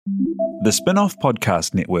The Spin-off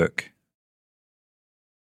Podcast Network.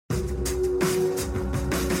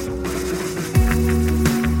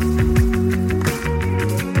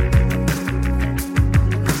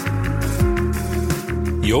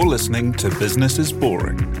 You're listening to Business is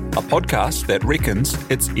Boring, a podcast that reckons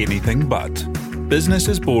it's anything but. Business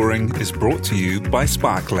is Boring is brought to you by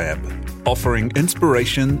SparkLab, offering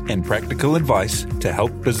inspiration and practical advice to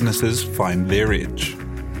help businesses find their edge.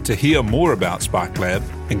 To hear more about SparkLab,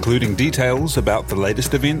 including details about the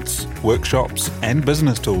latest events, workshops, and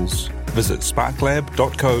business tools, visit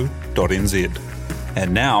sparklab.co.nz.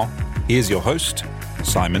 And now, here's your host,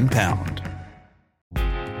 Simon Pound.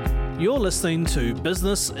 You're listening to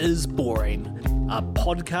Business is Boring, a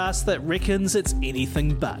podcast that reckons it's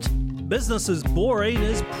anything but. Business is Boring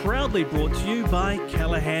is proudly brought to you by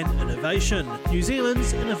Callaghan Innovation, New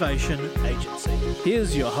Zealand's innovation agency.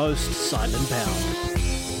 Here's your host, Simon Pound.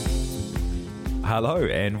 Hello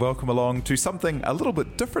and welcome along to something a little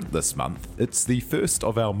bit different this month. It's the first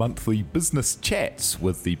of our monthly business chats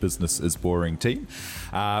with the Business is Boring team.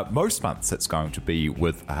 Most months it's going to be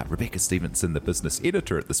with Rebecca Stevenson, the business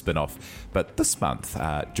editor at the Spin-off, but this month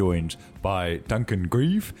joined by Duncan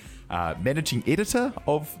Greive, managing editor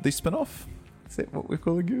of the Spin-off. Is that what we're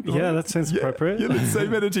calling you? Yeah, that sounds appropriate. Yeah, let's say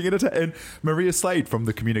managing editor, and Maria Slade from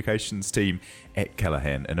the communications team at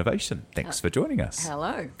Callaghan Innovation. Thanks for joining us.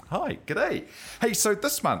 Hello. Hi, g'day. Hey, so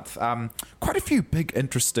this month, quite a few big,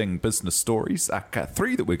 interesting business stories.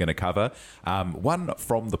 Three that we're going to cover. One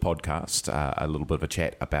from the podcast, a little bit of a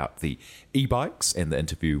chat about the e-bikes and the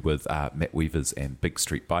interview with Matt Weavers and Big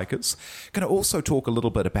Street Bikers. Going to also talk a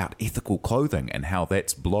little bit about ethical clothing and how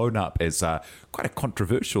that's blown up as quite a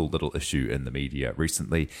controversial little issue in the media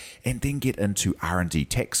recently, and then get into R&D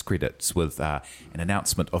tax credits with an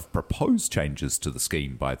announcement of proposed changes to the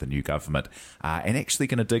scheme by the new government, and actually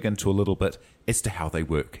going to dig into a little bit as to how they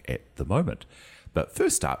work at the moment. But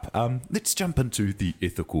first up, let's jump into the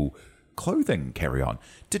ethical clothing carry-on.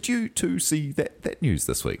 Did you two see that news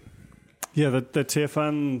this week? Yeah, the Tier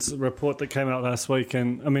Funds report that came out last week,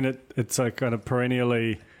 and I mean, it's a kind of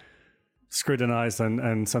perennially scrutinised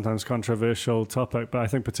and sometimes controversial topic, but I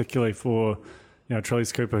think particularly for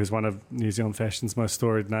Trelise Cooper, who's one of New Zealand fashion's most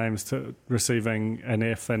storied names, to receiving an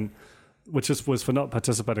F, and which was for not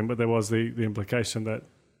participating, but there was the implication that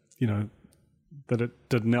that it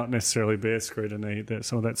did not necessarily bear scrutiny, that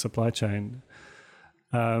some of that supply chain.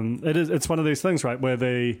 It's one of these things, right, where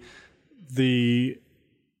the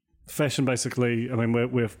fashion basically, I mean,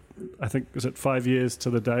 we're I think, is it 5 years to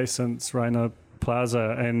the day since Rhino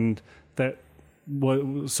Plaza, and that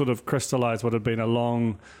sort of crystallised what had been a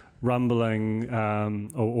long rumbling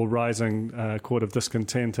or rising chord of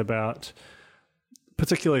discontent about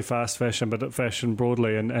particularly fast fashion, but fashion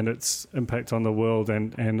broadly, and its impact on the world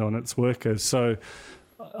and on its workers. So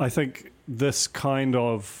I think this kind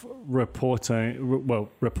of report and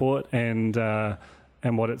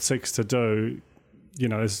what it seeks to do,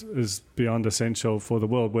 is beyond essential for the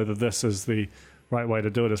world. Whether this is the right way to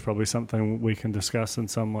do it is probably something we can discuss in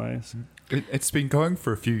some ways. It's been going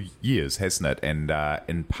for a few years, hasn't it? And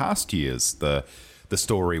in past years, the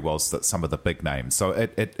story was that some of the big names. So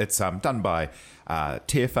it's done by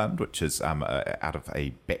Tier Fund, which is out of a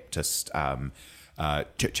Baptist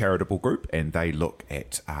charitable group, and they look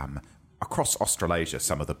at across Australasia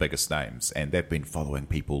some of the biggest names, and they've been following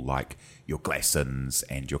people like your Glassons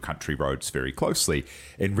and your Country Roads very closely,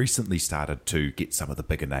 and recently started to get some of the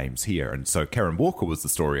bigger names here. And so Karen Walker was the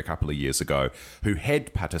story a couple of years ago, who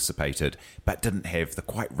had participated but didn't have the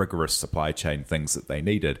quite rigorous supply chain things that they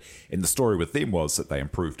needed. And the story with them was that they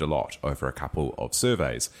improved a lot over a couple of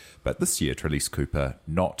surveys. But this year, Trelise Cooper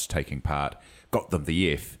not taking part got them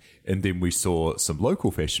the F. And then we saw some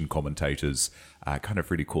local fashion commentators kind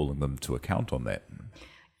of really calling them to account on that.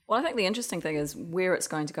 Well, I think the interesting thing is where it's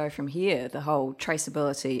going to go from here, the whole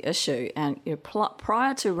traceability issue. And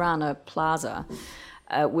prior to Rana Plaza,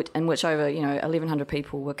 in which over 1,100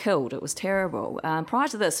 people were killed. It was terrible. Prior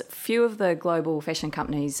to this, few of the global fashion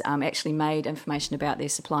companies actually made information about their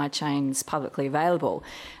supply chains publicly available,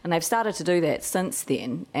 and they've started to do that since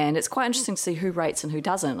then. And it's quite interesting to see who rates and who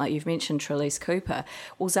doesn't. Like you've mentioned, Trelise Cooper.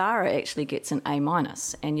 Well, Zara actually gets an A-,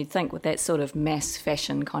 and you'd think with that sort of mass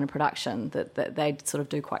fashion kind of production that they'd sort of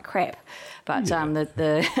do quite crap. But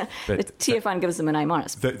the Tier Fund gives them an A-.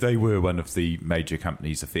 They were one of the major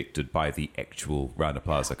companies affected by the actual Rana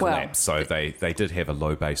Plaza collapse, so they did have a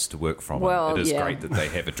low base to work from. It is great that they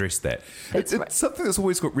have addressed that. It's something that's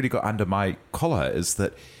always really got under my collar is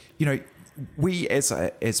that, we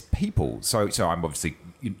as people, so I'm obviously,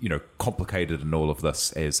 complicated in all of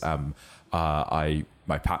this as I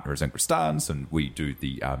my partner is Ingrid Starnes, and we do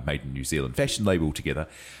the Made in New Zealand fashion label together.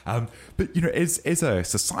 But as a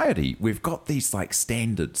society, we've got these like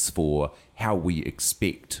standards for how we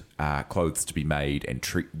expect clothes to be made and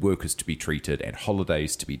workers to be treated and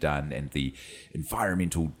holidays to be done and the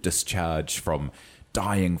environmental discharge from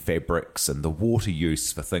dyeing fabrics and the water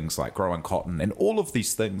use for things like growing cotton and all of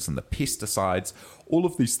these things and the pesticides, all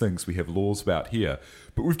of these things we have laws about here.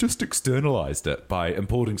 But we've just externalized it by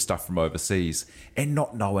importing stuff from overseas and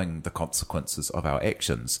not knowing the consequences of our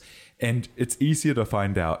actions. And it's easier to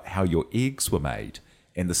find out how your eggs were made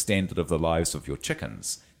and the standard of the lives of your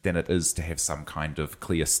chickens than it is to have some kind of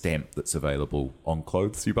clear stamp that's available on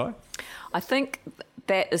clothes you buy. I think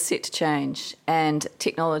that is set to change, and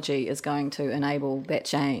technology is going to enable that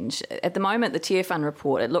change. At the moment, the Tier Fund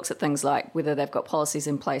report, it looks at things like whether they've got policies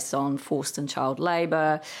in place on forced and child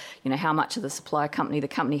labour, how much of the supply company the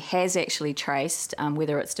company has actually traced,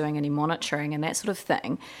 whether it's doing any monitoring and that sort of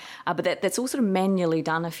thing. But that's all sort of manually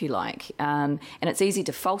done, if you like. And it's easy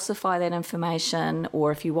to falsify that information,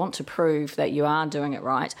 or if you want to prove that you are doing it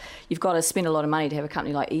right, you've got to spend a lot of money to have a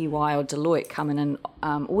company like EY or Deloitte come in and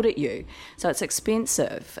audit you. So it's expensive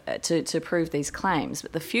to prove these claims.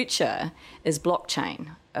 But the future is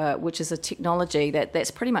blockchain, which is a technology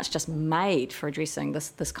that's pretty much just made for addressing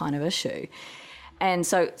this kind of issue. And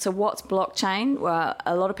so what's blockchain? Well,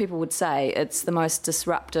 a lot of people would say it's the most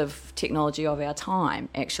disruptive technology of our time,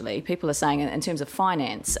 actually. People are saying in terms of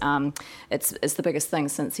finance, it's the biggest thing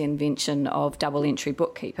since the invention of double-entry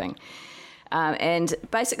bookkeeping. And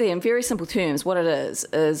basically, in very simple terms, what it is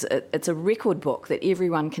it's a record book that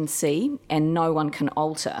everyone can see and no one can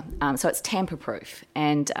alter. So it's tamper-proof.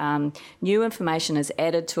 And new information is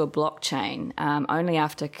added to a blockchain only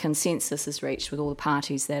after consensus is reached with all the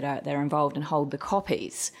parties that are involved and hold the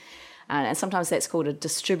copies. And sometimes that's called a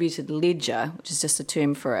distributed ledger, which is just a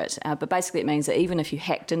term for it. But basically it means that even if you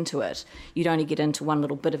hacked into it, you'd only get into one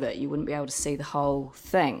little bit of it. You wouldn't be able to see the whole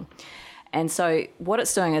thing. And so what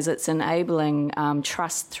it's doing is it's enabling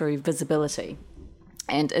trust through visibility.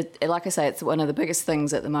 And like I say, it's one of the biggest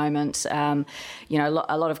things at the moment. A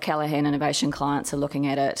lot of Callaghan Innovation clients are looking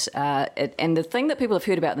at it. And the thing that people have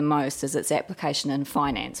heard about the most is its application in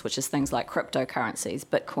finance, which is things like cryptocurrencies,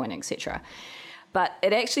 Bitcoin, etc. But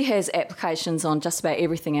it actually has applications on just about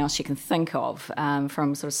everything else you can think of,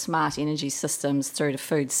 from sort of smart energy systems through to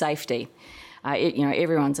food safety.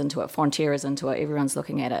 Everyone's into it. Fonterra's into it. Everyone's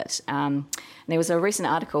looking at it. There was a recent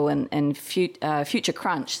article in Future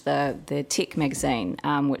Crunch, the tech magazine,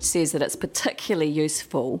 which says that it's particularly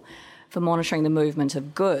useful for monitoring the movement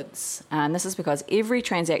of goods. And this is because every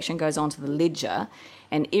transaction goes onto the ledger,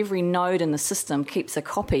 and every node in the system keeps a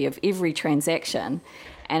copy of every transaction,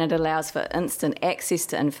 and it allows for instant access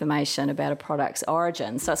to information about a product's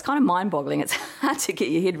origin. So it's kind of mind-boggling. It's hard to get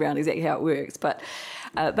your head around exactly how it works, but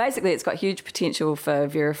basically it's got huge potential for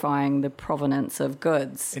verifying the provenance of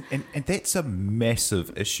goods. And that's a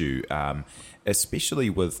massive issue, especially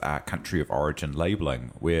with country of origin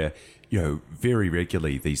labelling, where very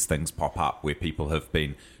regularly these things pop up where people have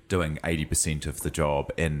been doing 80% of the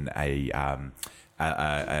job in a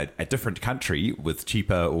different country with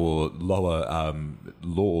cheaper or lower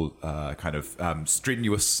law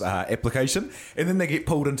strenuous application, and then they get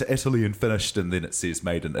pulled into Italy and finished, and then it says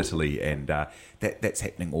made in Italy, and that's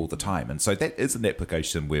happening all the time. And so that is an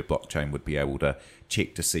application where blockchain would be able to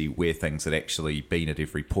check to see where things had actually been at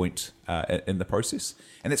every point in the process.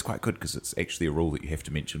 And that's quite good because it's actually a rule that you have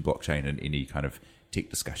to mention blockchain in any kind of tech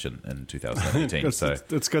discussion in 2018.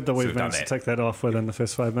 It's good that we've managed to take that off within the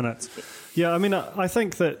first 5 minutes. Yeah, I mean, I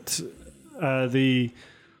think that the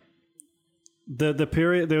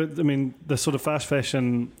period, the sort of fast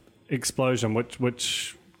fashion explosion,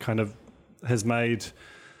 which kind of has made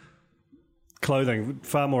clothing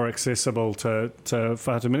far more accessible to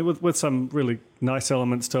far too many, with some really nice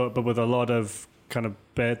elements to it, but with a lot of kind of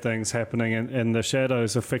bad things happening in the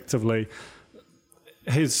shadows, effectively.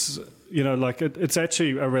 It's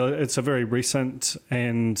actually it's a very recent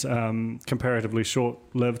and comparatively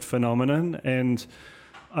short-lived phenomenon, and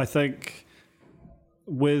I think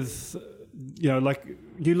with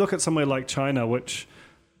you look at somewhere like China, which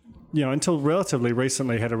until relatively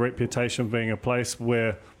recently had a reputation of being a place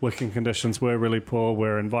where working conditions were really poor,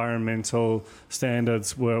 where environmental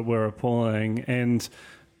standards were appalling, and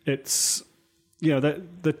it's that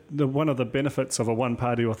the one of the benefits of a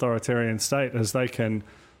one-party authoritarian state is they can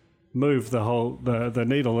move the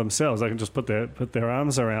needle themselves. They can just put their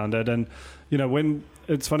arms around it. And when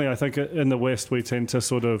it's funny, I think in the West we tend to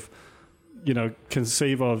sort of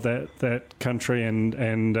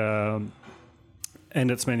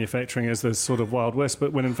and its manufacturing as this sort of Wild West,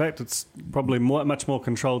 but when in fact it's probably much more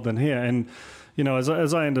controlled than here. And,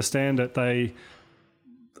 as I understand it, they're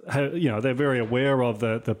very aware of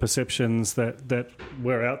the perceptions that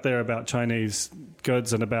were out there about Chinese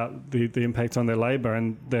goods and about the impact on their labour,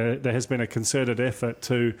 and there has been a concerted effort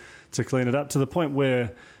to clean it up to the point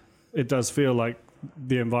where it does feel like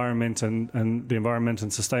the environment and the environment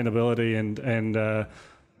and sustainability and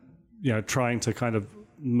trying to kind of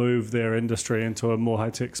move their industry into a more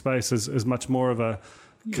high-tech space is much more of a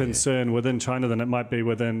concern within China than it might be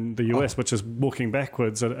within the US, which is walking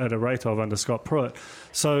backwards at a rate of under Scott Pruitt.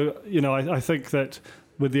 So, I think that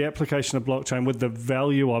with the application of blockchain, with the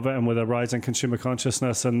value of it and with a rising consumer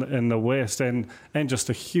consciousness in the West and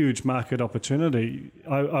just a huge market opportunity,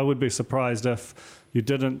 I would be surprised if you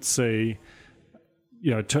didn't see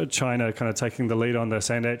China kind of taking the lead on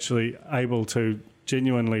this and actually able to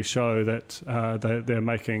genuinely show that they're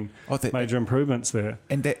making major improvements there.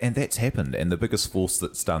 And that's happened. And the biggest force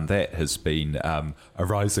that's done that has been a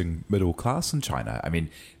rising middle class in China. I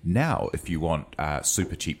mean, now if you want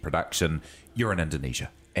super cheap production, you're in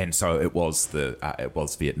Indonesia. And so it was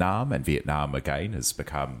Vietnam, and Vietnam again has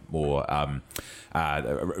become more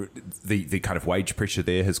the kind of wage pressure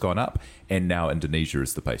there has gone up, and now Indonesia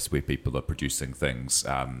is the place where people are producing things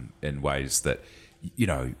in ways that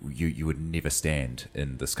you would never stand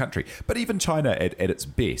in this country. But even China at its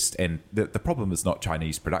best, and the problem is not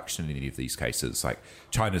Chinese production in any of these cases. Like,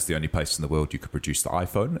 China's the only place in the world you could produce the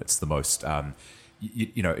iPhone. It's the most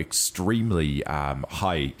extremely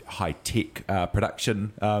high tech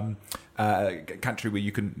production country where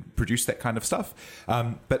you can produce that kind of stuff.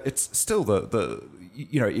 But it's still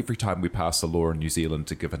every time we pass a law in New Zealand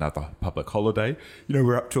to give another public holiday,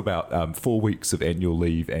 we're up to about 4 weeks of annual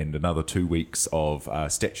leave and another 2 weeks of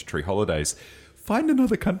statutory holidays. Find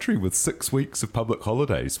another country with 6 weeks of public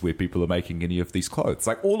holidays where people are making any of these clothes.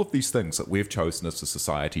 Like, all of these things that we've chosen as a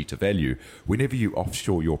society to value, whenever you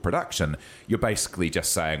offshore your production, you're basically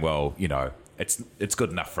just saying, well, it's good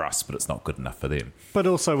enough for us, but it's not good enough for them. But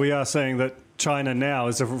also we are saying that China now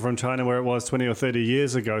is different from China where it was 20 or 30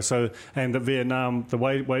 years ago. So, and that Vietnam, the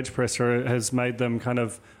wage pressure has made them kind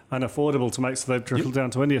of unaffordable to make, so they've trickled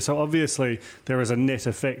down to India. So obviously there is a net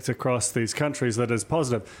effect across these countries that is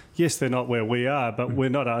positive. Yes, they're not where we are, but we're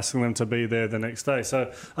not asking them to be there the next day.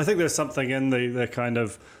 So I think there's something in the kind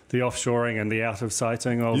of the offshoring and the out of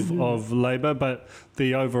sighting of labour, but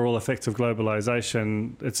the overall effect of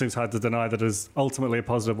globalisation, it seems hard to deny that is ultimately a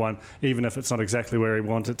positive one, even if it's not exactly where we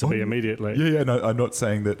want it to be immediately. Yeah, no, I'm not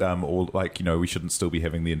saying that we shouldn't still be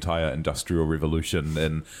having the entire industrial revolution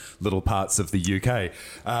in little parts of the UK.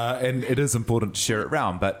 And it is important to share it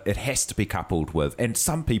around, but it has to be coupled with, and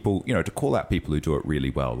some people, to call out people who do it really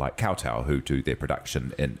well, like Kowtow, who do their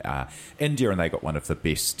production in India, and they got one of the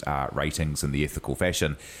best ratings in the ethical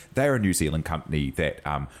fashion. They're a New Zealand company that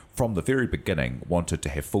from the very beginning wanted to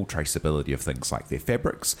have full traceability of things like their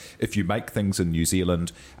fabrics. If you make things in New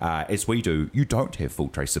Zealand, as we do, you don't have full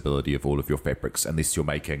traceability of all of your fabrics unless you're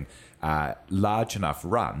making large enough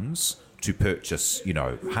runs to purchase,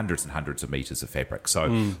 hundreds and hundreds of meters of fabric.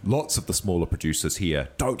 So lots of the smaller producers here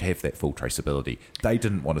don't have that full traceability. They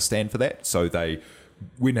didn't want to stand for that, so they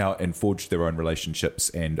went out and forged their own relationships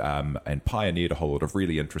and pioneered a whole lot of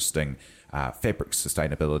really interesting fabric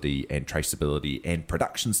sustainability and traceability and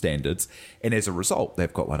production standards. And as a result,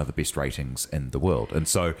 they've got one of the best ratings in the world. And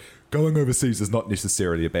so going overseas is not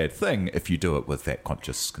necessarily a bad thing if you do it with that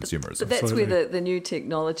conscious consumerism. But that's where the new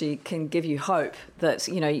technology can give you hope that,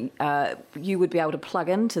 you would be able to plug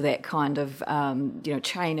into that kind of,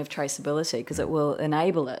 chain of traceability, because it will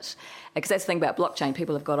enable it. Because that's the thing about blockchain,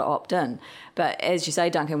 people have got to opt in. But as you say,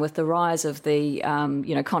 Duncan, with the rise of the,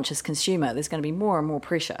 conscious consumer, there's going to be more and more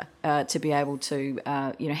pressure to be able to,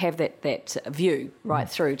 have that view right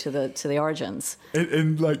through to the origins.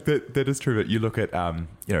 And like that is true. But you look at,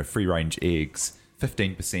 free-range eggs,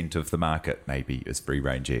 15% of the market maybe is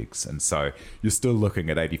free-range eggs. And so you're still looking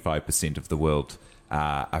at 85% of the world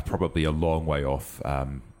are probably a long way off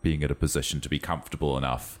being in a position to be comfortable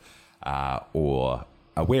enough or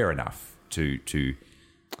aware enough to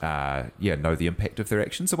know the impact of their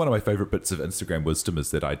actions. So one of my favourite bits of Instagram wisdom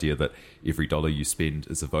is that idea that every dollar you spend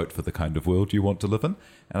is a vote for the kind of world you want to live in.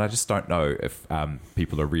 And I just don't know if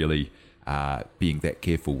people are really being that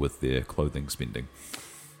careful with their clothing spending.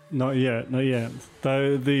 Not yet.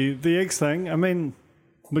 Though the eggs thing, I mean,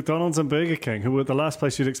 McDonald's and Burger King, who were the last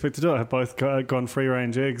place you'd expect to do it, have both gone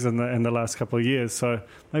free-range eggs in the last couple of years. So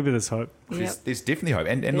maybe there's hope. There's definitely hope,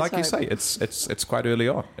 and like you say, it's quite early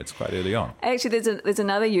on. It's quite early on. Actually, there's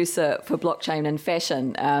another use for blockchain in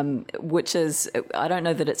fashion, which is, I don't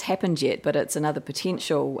know that it's happened yet, but it's another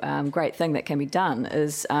potential great thing that can be done.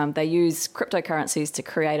 Is they use cryptocurrencies to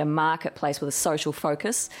create a marketplace with a social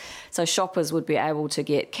focus. So shoppers would be able to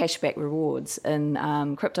get cashback rewards in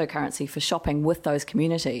cryptocurrency for shopping with those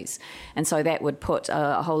communities, and so that would put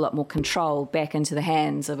a whole lot more control back into the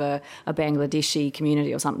hands of a Bangladeshi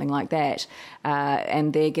community or something like that,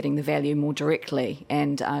 and they're getting the value more directly,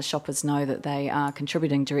 and shoppers know that they are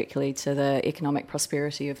contributing directly to the economic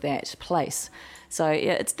prosperity of that place. So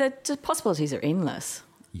yeah, the possibilities are endless.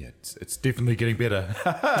 Yeah, it's definitely getting better.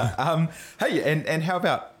 Hey, and how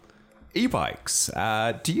about e-bikes?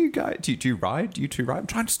 Do you ride? Do you two ride? I'm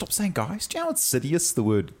trying to stop saying guys. Do you know how insidious the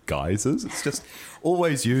word guys is? It's just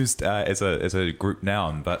always used as a group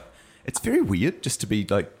noun, but it's very weird just to be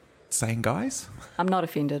like saying guys. I'm not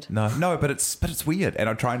offended. No, but it's weird, and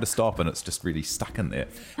I'm trying to stop, and it's just really stuck in there.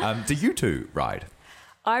 Do you two ride?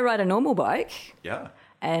 I ride a normal bike. Yeah.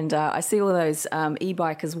 And I see all those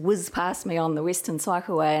e-bikers whiz past me on the Western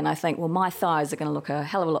Cycleway, and I think, well, my thighs are going to look a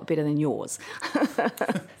hell of a lot better than yours.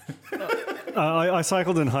 I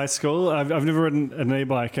cycled in high school. I've never ridden an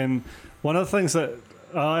e-bike, and one of the things that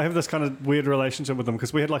I have this kind of weird relationship with them,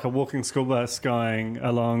 because we had like a walking school bus going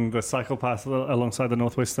along the cycle path alongside the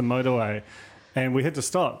Northwestern Motorway, and we had to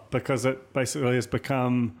stop because it basically has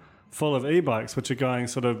become full of e-bikes, which are going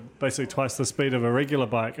sort of basically twice the speed of a regular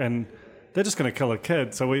bike, and they're just going to kill a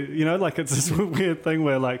kid. So it's this weird thing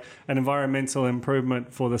where like an environmental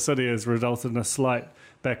improvement for the city has resulted in a slight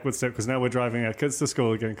backward step, because now we're driving our kids to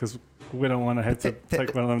school again because we don't want to have to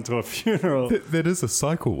take one of them to a funeral. That is a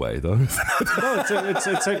cycleway, though.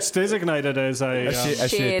 No, it's designated as a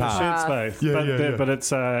shared space, but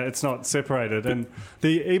it's not separated. And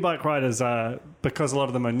the e-bike riders are, because a lot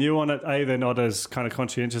of them are new on it, they're not as kind of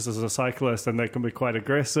conscientious as a cyclist, and they can be quite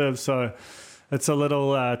aggressive. So it's a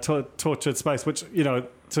little tortured space, which, to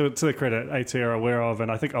the credit, AT are aware of,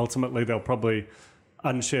 and I think ultimately they'll probably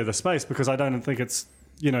unshare the space, because I don't think it's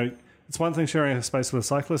one thing sharing a space with a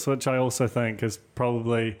cyclist, which I also think is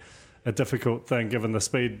probably a difficult thing given the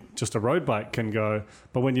speed just a road bike can go.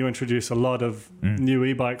 But when you introduce a lot of new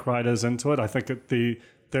e-bike riders into it, I think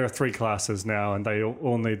there are three classes now, and they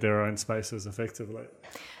all need their own spaces effectively.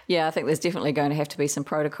 Yeah, I think there's definitely going to have to be some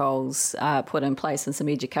protocols put in place and some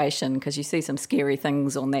education, because you see some scary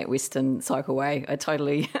things on that Western Cycleway. I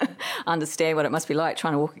totally understand what it must be like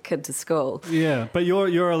trying to walk a kid to school. Yeah, but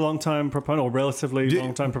you're a long-time proponent, or relatively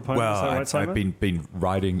long-time proponent. Well, is that right, Simon? I've been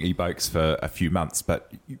riding e-bikes for a few months,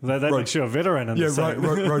 but that makes you a veteran.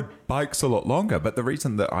 Rode bikes a lot longer. But the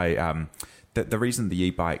reason that the reason the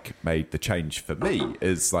e-bike made the change for me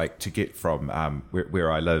is like to get from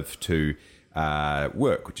where I live to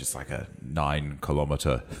work, which is like a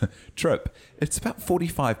 9-kilometre trip. It's about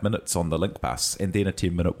 45 minutes on the Link bus and then a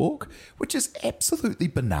 10-minute walk, which is absolutely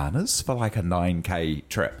bananas for like a 9K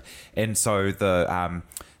trip. And so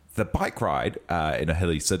the bike ride in a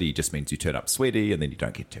hilly city just means you turn up sweaty and then you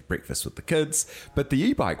don't get to have breakfast with the kids. But the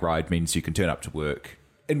e-bike ride means you can turn up to work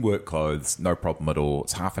in work clothes, no problem at all.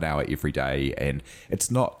 It's half an hour every day, and it's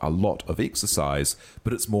not a lot of exercise,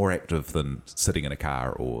 but it's more active than sitting in a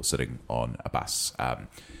car or sitting on a bus.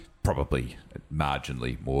 Probably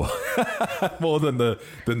marginally more than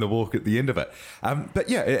the walk at the end of it. But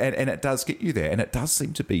yeah, and it does get you there, and it does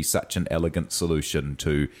seem to be such an elegant solution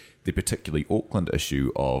to the particularly Auckland issue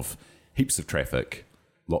of heaps of traffic,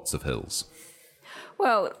 lots of hills.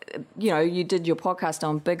 Well, you did your podcast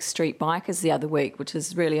on Big Street Bikers the other week, which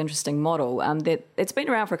is a really interesting model. It's been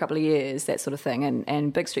around for a couple of years, that sort of thing,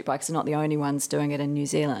 and Big Street Bikers are not the only ones doing it in New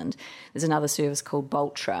Zealand. There's another service called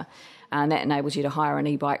Boltra, and that enables you to hire an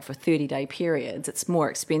e-bike for 30-day periods. It's more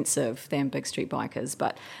expensive than Big Street Bikers,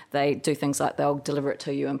 but they do things like they'll deliver it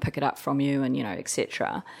to you and pick it up from you and,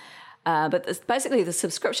 etc. But basically the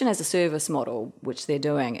subscription as a service model, which they're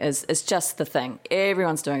doing, is just the thing.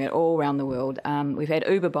 Everyone's doing it all around the world. We've had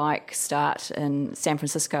Uber Bike start in San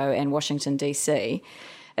Francisco and Washington, D.C.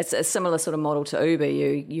 It's a similar sort of model to Uber.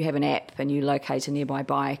 You have an app and you locate a nearby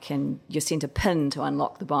bike and you're sent a PIN to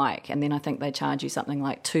unlock the bike, and then I think they charge you something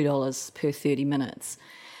like $2 per 30 minutes.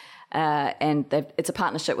 And it's a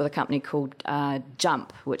partnership with a company called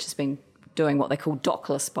Jump, which has been doing what they call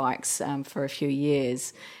dockless bikes for a few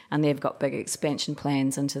years, and they've got big expansion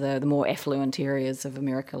plans into the more affluent areas of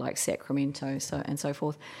America like Sacramento and so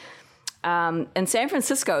forth. In San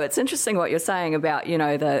Francisco, it's interesting what you're saying about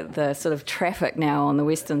the sort of traffic now on the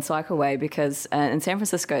Western Cycleway, because in San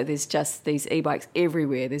Francisco there's just these e-bikes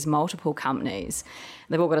everywhere. There's multiple companies.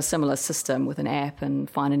 They've all got a similar system with an app and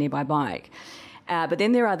find a nearby bike. But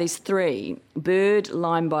then there are these three, Bird,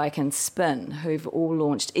 Lime Bike and Spin, who've all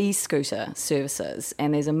launched e-scooter services.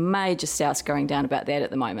 And there's a major souse going down about that at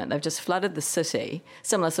the moment. They've just flooded the city,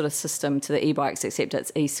 similar sort of system to the e-bikes, except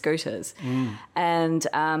it's e-scooters. And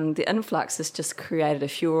the influx has just created a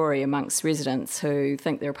fury amongst residents who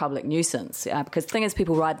think they're a public nuisance. Because the thing is,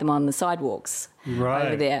 people ride them on the sidewalks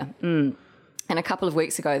over there. And a couple of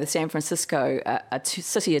weeks ago, the San Francisco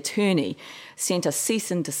city attorney sent a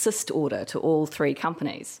cease and desist order to all three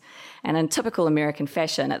companies. And in typical American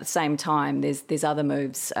fashion, at the same time, there's other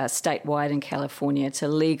moves statewide in California to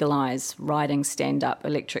legalise riding stand-up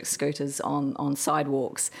electric scooters on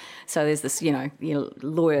sidewalks. So there's this,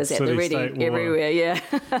 lawyers at the ready everywhere,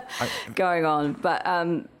 going on.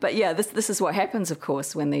 But yeah, this is what happens, of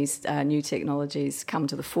course, when these new technologies come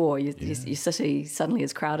to the fore. Your city suddenly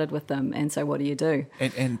is crowded with them, and so what do you do?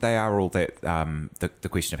 And they are all that the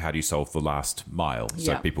question of how do you solve the last mile?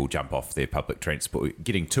 So people jump off their public transport,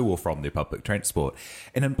 getting to or from their public transport.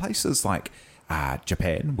 And in places like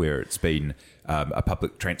Japan, where it's been a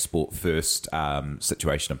public transport first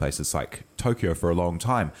situation, in places like Tokyo for a long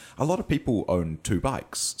time, a lot of people own two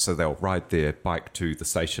bikes. So they'll ride their bike to the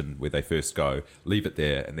station where they first go, leave it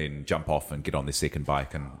there, and then jump off and get on their second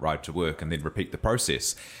bike and ride to work, and then repeat the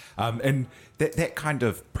process. And that kind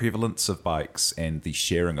of prevalence of bikes and the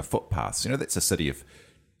sharing of footpaths, that's a city of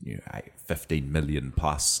 15 million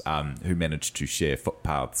plus who manage to share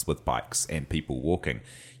footpaths with bikes and people walking.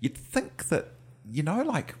 You'd think that,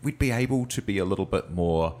 we'd be able to be a little bit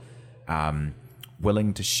more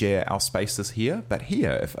willing to share our spaces here. But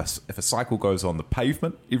here, if a cycle goes on the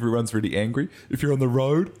pavement, everyone's really angry. If you're on the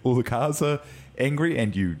road, all the cars are angry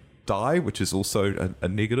and you die, which is also a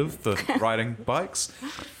negative for riding bikes.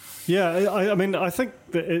 Yeah, I think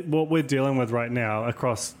that what we're dealing with right now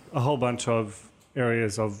across a whole bunch of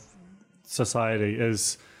areas of society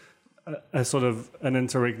is a sort of an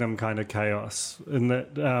interregnum kind of chaos, in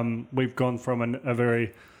that we've gone from a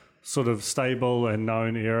very sort of stable and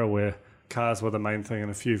known era where cars were the main thing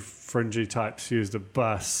and a few fringy types used a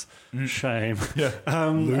bus. Shame. Yeah.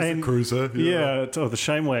 And cruiser. Or the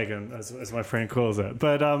shame wagon, as my friend calls it.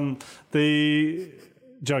 But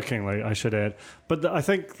jokingly, I should add. But I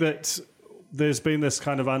think that there's been this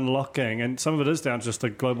kind of unlocking, and some of it is down to just the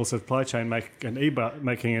global supply chain making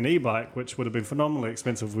an e-bike, which would have been phenomenally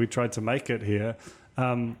expensive if we tried to make it here,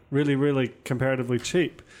 really, really comparatively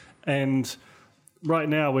cheap. And right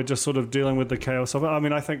now we're just sort of dealing with the chaos of it.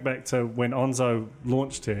 I think back to when Onzo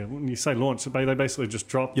launched here. When you say launched, they basically just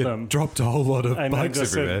dropped them. Dropped a whole lot of bikes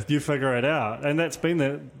everywhere. Said, you figure it out. And that's been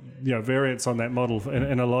the variance on that model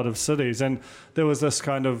in a lot of cities. And there was this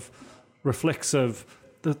kind of reflexive,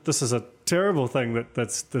 this is a terrible thing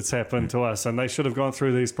that's happened to us, and they should have gone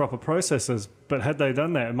through these proper processes. But had they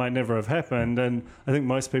done that, it might never have happened. And I think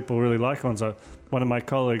most people really like Onzo. One of my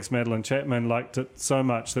colleagues, Madeline Chapman, liked it so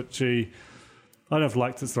much that she, I don't know if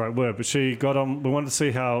liked is the right word, but she got on. We wanted to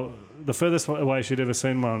see how the furthest away she'd ever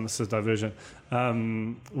seen one, this is diversion,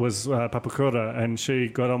 was Papakura, and she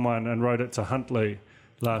got on one and rode it to Huntley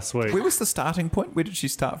last week. Where was the starting point? Where did she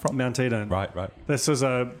start from? Mount Eden. Right. This was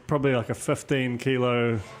probably like a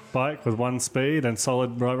 15-kilo bike with one speed and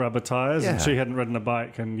solid rubber tyres, and she hadn't ridden a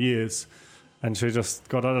bike in years, and she just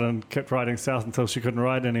got on it and kept riding south until she couldn't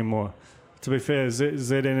ride anymore. To be fair, Z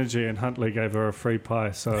Energy and Huntley gave her a free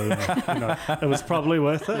pie, so it was probably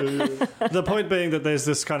worth it. The point being that there's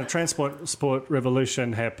this kind of transport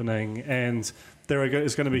revolution happening, and there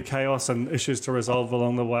is going to be chaos and issues to resolve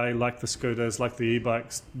along the way, like the scooters, like the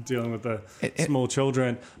e-bikes, dealing with the small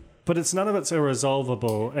children. But none of it's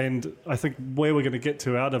irresolvable, and I think where we're going to get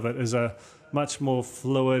to out of it is a much more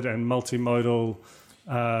fluid and multimodal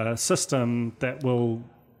system that will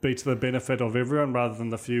be to the benefit of everyone rather than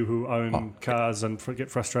the few who own cars and get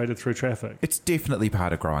frustrated through traffic. It's definitely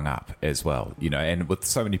part of growing up as well, and with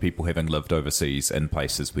so many people having lived overseas in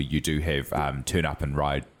places where you do have turn up and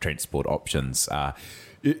ride transport options,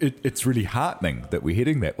 it's really heartening that we're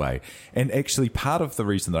heading that way. And actually part of the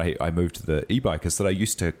reason that I moved to the e-bike is that I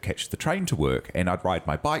used to catch the train to work, and I'd ride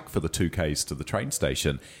my bike for the 2Ks to the train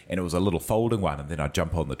station, and it was a little folding one, and then I'd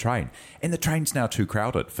jump on the train. And the train's now too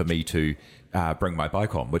crowded for me to bring my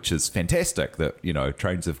bike on, which is fantastic that,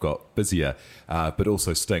 trains have got busier, but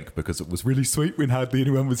also stink because it was really sweet when hardly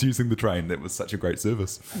anyone was using the train. That was such a great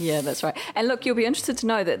service. Yeah, that's right. And look, you'll be interested to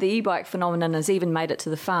know that the e-bike phenomenon has even made it to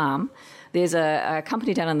the farm. There's a company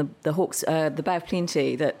company down in the Hawke's, the Bay of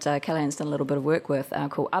Plenty that Callaghan's done a little bit of work with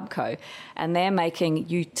called UBCO, and they're making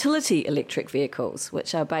utility electric vehicles,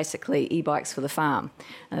 which are basically e-bikes for the farm.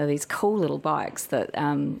 These cool little bikes that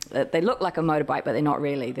they look like a motorbike, but they're not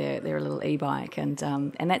really. They're a little e-bike, and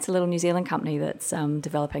that's a little New Zealand company that's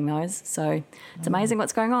developing those. So it's amazing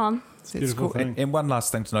what's going on. It's cool. And one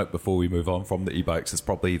last thing to note before we move on from the e-bikes is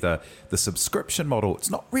probably the subscription model. It's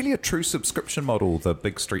not really a true subscription model, the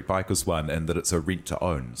big street bikers one, in that it's a rent to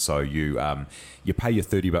own. So you pay your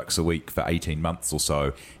 $30 a week for 18 months or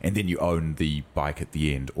so, and then you own the bike at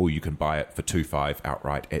the end, or you can buy it for $2,500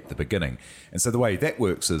 outright at the beginning. And so the way that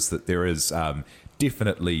works is that there is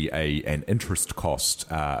definitely an interest cost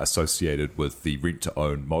associated with the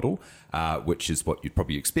rent-to-own model, which is what you'd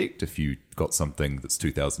probably expect if you got something that's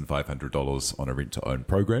 $2,500 on a rent-to-own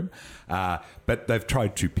program. But they've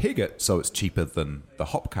tried to peg it so it's cheaper than the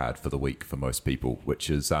hop card for the week for most people,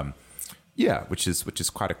 which is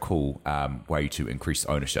quite a cool way to increase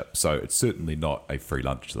ownership. So it's certainly not a free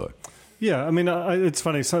lunch, though. Yeah, I mean, it's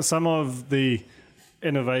funny. So some of the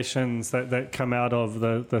innovations that come out of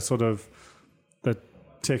the sort of the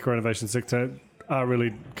tech or innovation sector are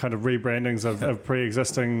really kind of rebrandings of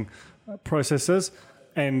pre-existing processes,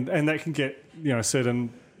 and that can get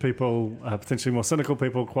certain people, potentially more cynical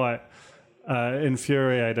people, quite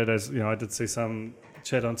infuriated. As I did see some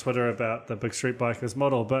chat on Twitter about the big street bikers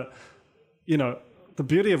model, but the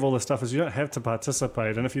beauty of all this stuff is you don't have to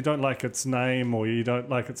participate, and if you don't like its name or you don't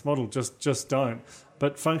like its model, just don't.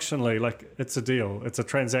 But functionally, like, it's a deal, it's a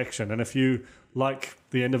transaction, and if you like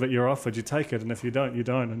the end of it you're offered, you take it, and if you don't, you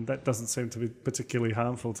don't, and that doesn't seem to be particularly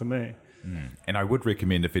harmful to me. And I would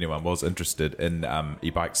recommend, if anyone was interested in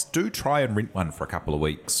e-bikes, do try and rent one for a couple of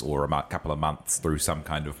weeks or a couple of months through some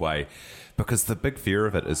kind of way, because the big fear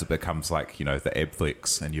of it is it becomes like, the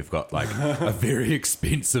Abflex, and you've got like a very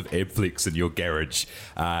expensive Abflex in your garage,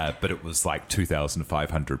 but it was like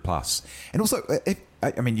 $2,500 plus. And also,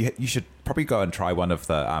 you should probably go and try one of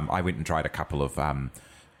the, I went and tried a couple of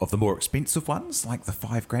the more expensive ones, like the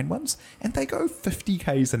 $5,000 ones, and they go 50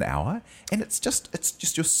 k's an hour, and it's just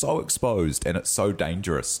you're so exposed, and it's so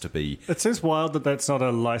dangerous to be. It seems wild that that's not a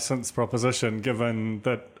licensed proposition, given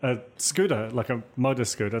that a scooter, like a motor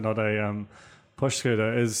scooter, not a push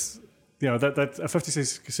scooter, is that a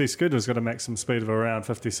 50cc scooter has got a maximum speed of around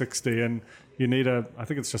 50, 60, and you need I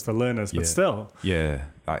think it's just the learners, but still. Yeah.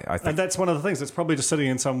 I think, and that's one of the things. It's probably just sitting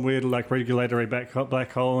in some weird regulatory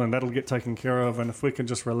black hole, and that'll get taken care of. And if we can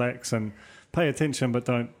just relax and pay attention, but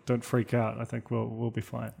don't freak out, I think we'll be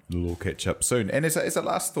fine. We'll catch up soon. And as a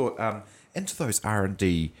last thought, into those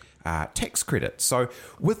R&D tax credits. So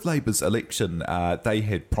with Labour's election, they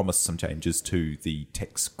had promised some changes to the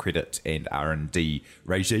tax credit and R&D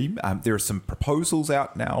regime. There are some proposals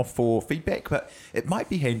out now for feedback, but it might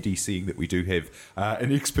be handy, seeing that we do have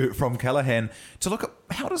an expert from Callaghan, to look at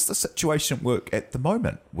how does the situation work at the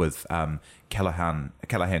moment with Callaghan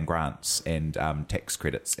grants and tax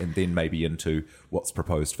credits, and then maybe into what's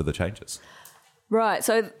proposed for the changes. Right.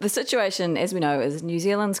 So the situation, as we know, is New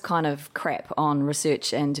Zealand's kind of crap on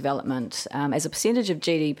research and development. As a percentage of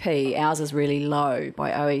GDP, ours is really low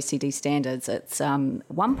by OECD standards. It's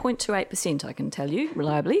 1.28%, I can tell you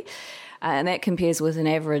reliably. And that compares with an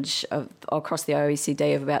average across the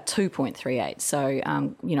OECD of about 2.38. So,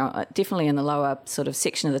 definitely in the lower sort of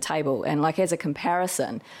section of the table. And like as a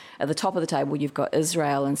comparison, at the top of the table, you've got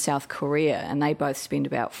Israel and South Korea, and they both spend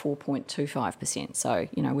about 4.25%. So,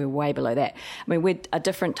 we're way below that. I mean, we're a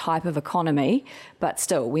different type of economy, but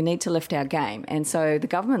still, we need to lift our game. And so the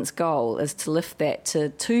government's goal is to lift that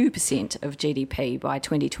to 2% of GDP by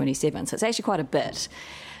 2027. So it's actually quite a bit.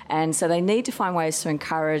 And so they need to find ways to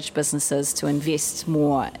encourage businesses to invest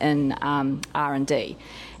more in R&D.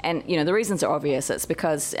 And, the reasons are obvious. It's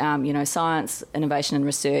because, science, innovation and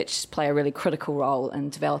research play a really critical role in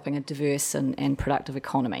developing a diverse and productive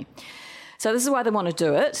economy. So this is why they want to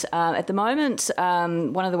do it. At the moment,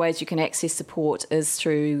 one of the ways you can access support is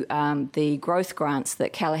through the growth grants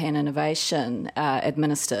that Callaghan Innovation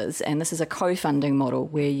administers. And this is a co-funding model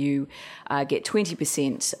where you get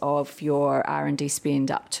 20% of your R&D spend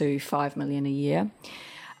up to $5 million a year.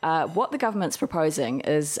 What the government's proposing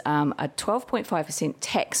is a 12.5%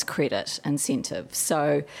 tax credit incentive.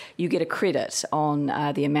 So you get a credit on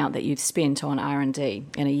the amount that you've spent on R&D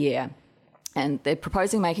in a year. And they're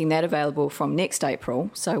proposing making that available from next April,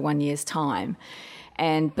 so 1 year's time.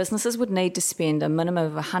 And businesses would need to spend a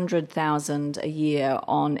minimum of $100,000 a year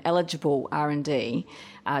on eligible R&D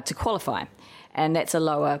to qualify. And that's a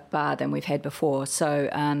lower bar than we've had before. So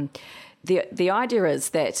the idea is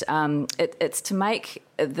that it's to make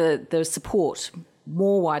the support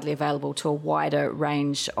more widely available to a wider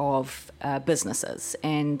range of businesses.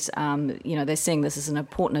 And, they're seeing this as an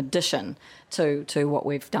important addition to what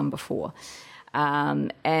we've done before.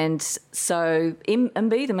 And so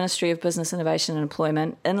MB, the Ministry of Business, Innovation and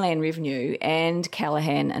Employment, Inland Revenue and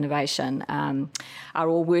Callaghan Innovation are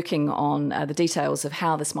all working on the details of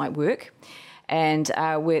how this might work. And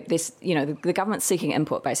the government's seeking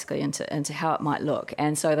input basically into how it might look.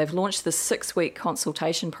 And so they've launched this 6-week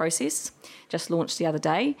consultation process, just launched the other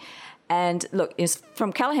day. And look,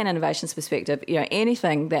 from Callaghan Innovation's perspective,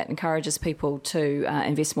 anything that encourages people to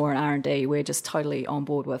invest more in R&D, we're just totally on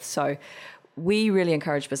board with. So we really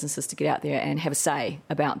encourage businesses to get out there and have a say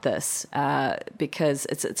about this because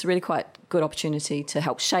it's a really quite good opportunity to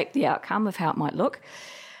help shape the outcome of how it might look.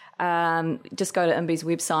 Just go to IMBY's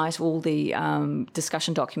website, all the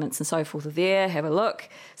discussion documents and so forth are there, have a look.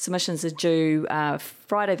 Submissions are due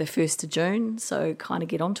Friday the 1st of June, so kind of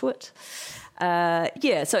get onto it.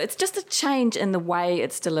 So it's just a change in the way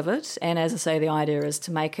it's delivered, and as I say, the idea is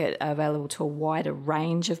to make it available to a wider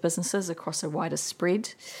range of businesses across a wider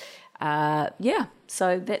spread.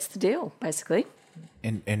 So that's the deal, basically.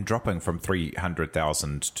 And dropping from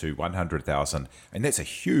 300,000 to 100,000, and that's a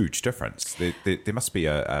huge difference. There must be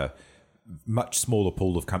a much smaller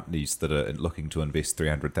pool of companies that are looking to invest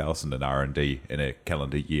 300,000 in R&D in a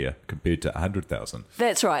calendar year compared to 100,000.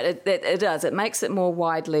 That's right. It does. It makes it more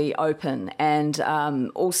widely open, and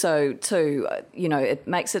also too, it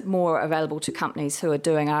makes it more available to companies who are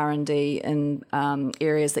doing R&D in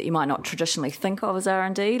areas that you might not traditionally think of as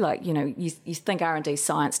R&D. Like you think R&D,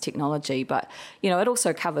 science, technology, but it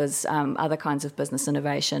also covers other kinds of business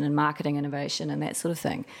innovation and marketing innovation and that sort of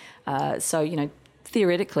thing.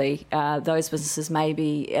 Theoretically, those businesses may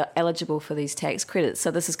be eligible for these tax credits. So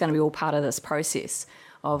this is going to be all part of this process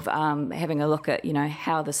of having a look at,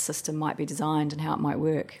 how the system might be designed and how it might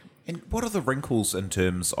work. And what are the wrinkles in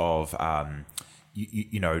terms of,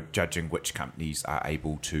 judging which companies are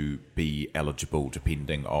able to be eligible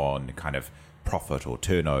depending on kind of profit or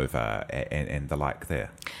turnover and the like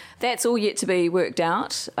there? That's all yet to be worked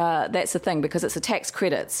out. That's the thing, because it's a tax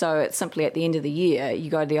credit. So it's simply at the end of the year,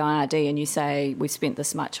 you go to the IRD and you say, we've spent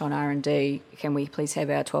this much on R&D, can we please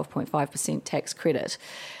have our 12.5% tax credit?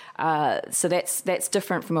 So that's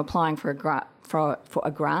different from applying for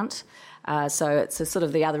a grant. So it's a sort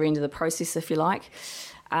of the other end of the process, if you like.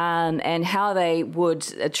 And how they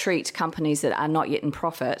would treat companies that are not yet in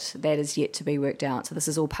profit, that is yet to be worked out. So this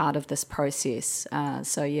is all part of this process.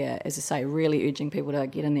 As I say, really urging people to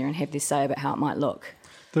get in there and have their say about how it might look.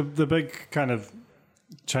 The big kind of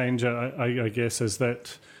change, I guess, is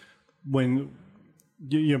that when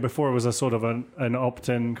before it was a sort of an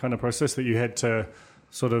opt-in kind of process that you had to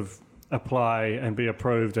sort of apply and be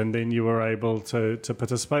approved, and then you were able to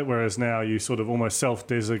participate, whereas now you sort of almost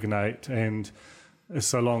self-designate, and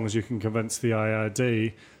so long as you can convince the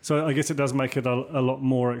IRD. So I guess it does make it a lot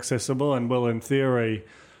more accessible, and will, in theory,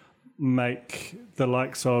 make the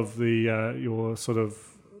likes of the your sort of,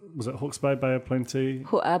 was it Hawke's Bay, Bay of Plenty?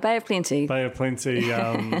 Bay of Plenty. Bay of Plenty,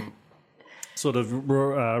 sort of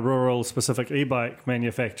rural specific e-bike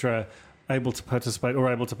manufacturer able to participate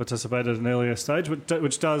at an earlier stage,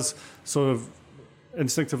 which does sort of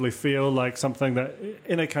instinctively feel like something that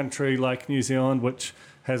in a country like New Zealand, which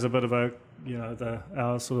has a bit of a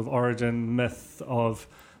our sort of origin myth of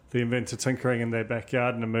the inventor tinkering in their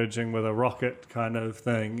backyard and emerging with a rocket kind of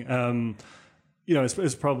thing.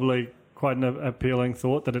 It's probably quite an appealing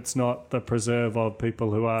thought that it's not the preserve of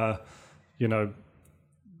people who are,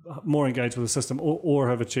 more engaged with the system or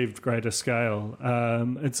have achieved greater scale.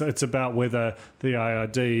 It's about whether the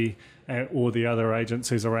IRD or the other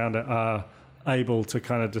agencies around it are able to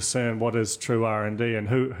kind of discern what is true R&D and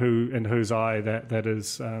who in whose eye that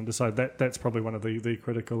is decided. That's probably one of the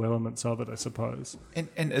critical elements of it, I suppose. And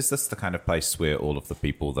is this the kind of place where all of the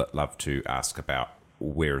people that love to ask about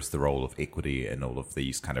where is the role of equity in all of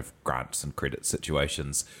these kind of grants and credit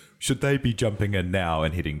situations, should they be jumping in now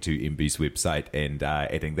and heading to MB's website and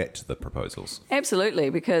adding that to the proposals? Absolutely,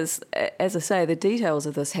 because, as I say, the details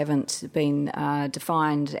of this haven't been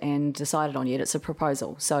defined and decided on yet. It's a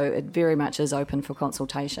proposal, so it very much is open for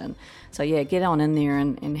consultation. So, get on in there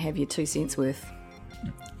and have your 2 cents worth.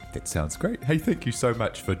 That sounds great. Hey, thank you so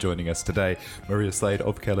much for joining us today, Maria Slade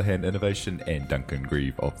of Callaghan Innovation and Duncan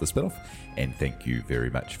Greive of The Spinoff. And thank you very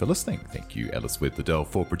much for listening. Thank you, Alice Webb-Liddell,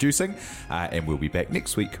 for producing. And we'll be back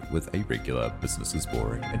next week with a regular Business is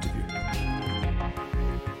Boring interview.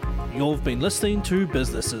 You've been listening to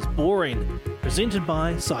Business is Boring, presented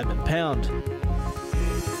by Simon Pound.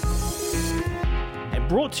 And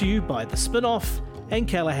brought to you by The Spinoff and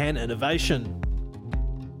Callaghan Innovation.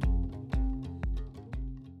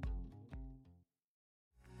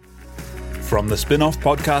 From the Spin-Off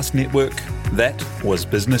Podcast Network, that was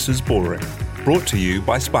Business is Boring, brought to you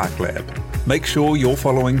by SparkLab. Make sure you're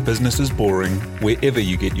following Business is Boring wherever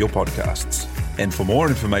you get your podcasts. And for more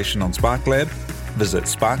information on SparkLab, visit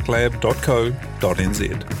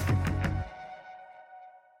sparklab.co.nz.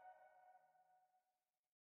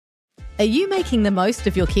 Are you making the most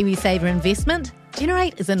of your KiwiSaver investment?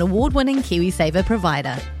 Generate is an award-winning KiwiSaver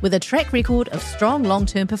provider with a track record of strong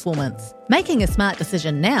long-term performance. Making a smart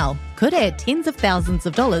decision now could add tens of thousands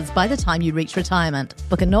of dollars by the time you reach retirement.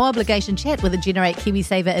 Book a no-obligation chat with a Generate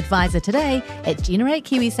KiwiSaver advisor today at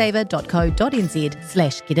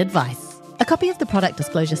generatekiwisaver.co.nz/getadvice. A copy of the product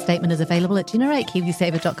disclosure statement is available at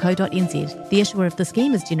generatekiwisaver.co.nz. The issuer of the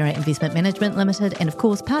scheme is Generate Investment Management Limited, and of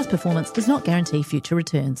course, past performance does not guarantee future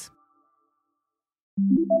returns.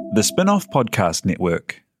 The Spin-Off Podcast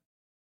Network.